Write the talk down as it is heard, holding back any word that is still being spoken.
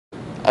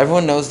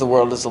Everyone knows the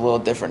world is a little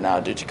different now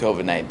due to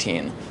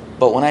COVID-19,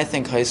 but when I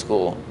think High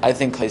School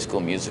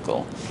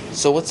Musical.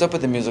 So what's up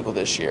with the musical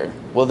this year?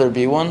 Will there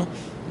be one?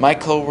 My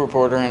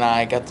co-reporter and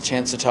I got the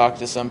chance to talk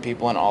to some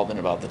people in Alden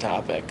about the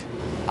topic.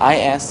 I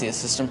asked the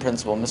assistant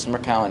principal, Mr.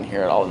 MacCowan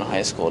here at Alden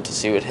High School, to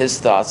see what his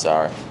thoughts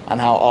are on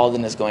how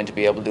Alden is going to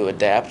be able to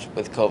adapt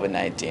with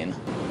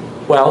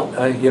COVID-19. Well,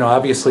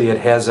 obviously it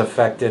has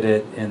affected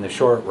it in the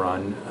short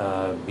run,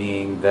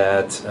 being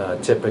that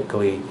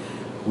typically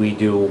we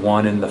do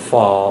one in the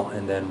fall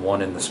and then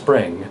one in the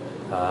spring.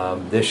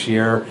 This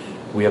year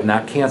we have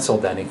not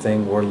canceled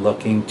anything. We're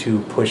looking to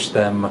push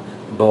them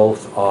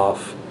both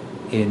off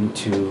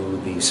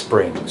into the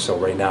spring. So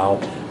right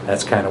now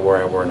that's kind of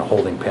where we're in a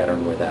holding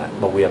pattern with that,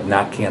 but we have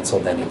not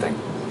canceled anything.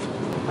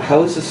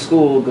 How is the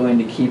school going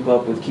to keep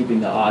up with keeping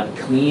the Odd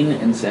clean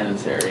and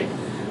sanitary?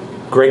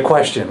 Great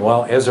question.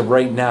 Well, as of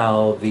right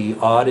now, the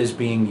Odd is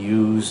being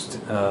used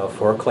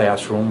for a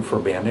classroom for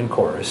band and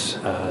chorus.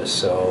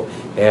 So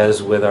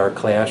as with our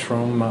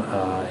classroom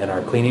and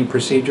our cleaning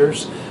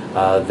procedures,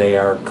 they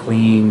are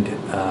cleaned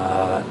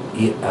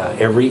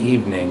every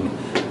evening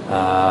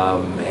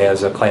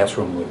as a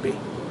classroom would be.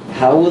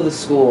 How will the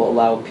school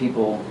allow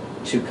people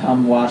to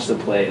come watch the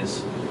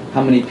plays?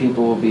 How many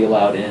people will be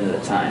allowed in at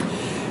a time?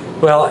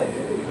 Well,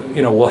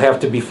 we'll have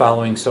to be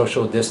following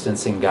social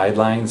distancing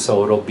guidelines,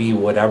 so it'll be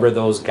whatever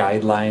those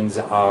guidelines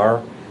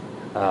are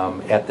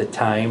at the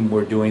time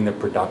we're doing the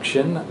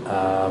production.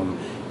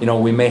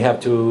 We may have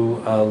to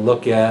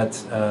look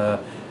at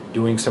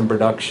doing some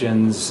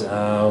productions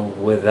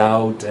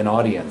without an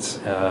audience.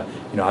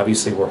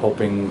 Obviously we're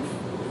hoping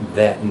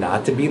that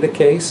not to be the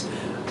case,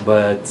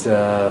 but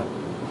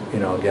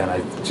again,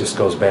 it just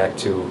goes back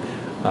to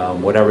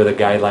whatever the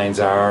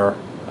guidelines are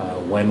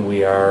when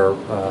we are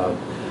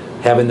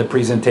having the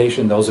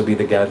presentation. Those will be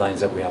the guidelines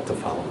that we have to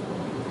follow.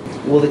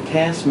 Will the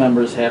cast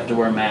members have to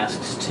wear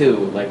masks too,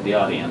 like the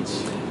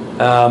audience?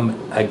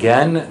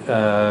 Again,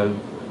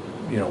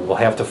 we'll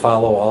have to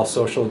follow all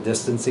social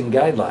distancing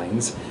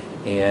guidelines,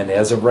 and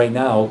as of right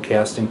now,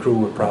 cast and crew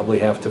would probably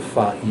have to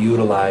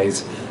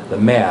utilize the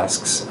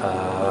masks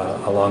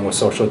along with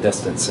social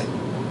distancing.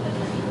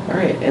 All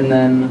right, and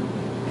then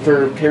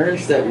for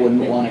parents that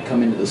wouldn't want to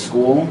come into the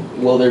school,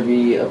 will there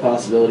be a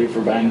possibility for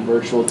buying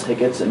virtual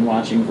tickets and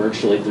watching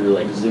virtually through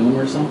like Zoom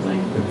or something?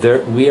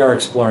 We are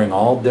exploring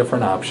all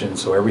different options,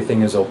 so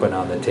everything is open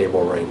on the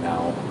table right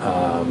now.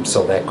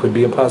 So that could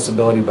be a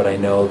possibility, but I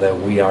know that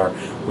we are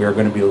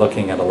going to be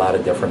looking at a lot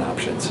of different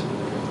options.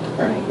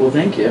 All right, well,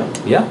 thank you.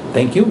 Yeah,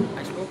 thank you.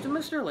 I spoke to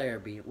Mr.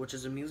 Larrabee, which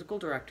is a musical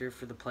director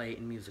for the play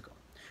and musical,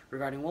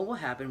 regarding what will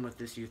happen with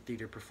this year's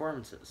theater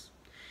performances.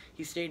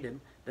 He stated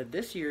that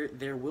this year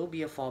there will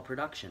be a fall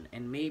production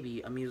and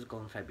maybe a musical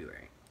in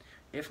February,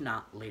 if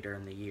not later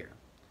in the year.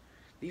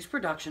 These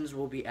productions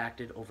will be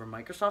acted over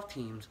Microsoft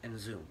Teams and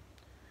Zoom.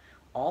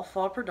 All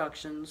fall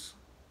productions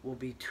will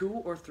be 2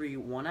 or 3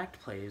 one-act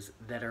plays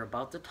that are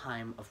about the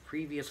time of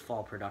previous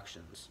fall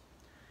productions.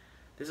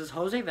 This is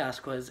Jose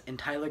Vasquez and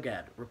Tyler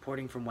Gedd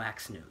reporting from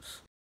Wax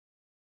News.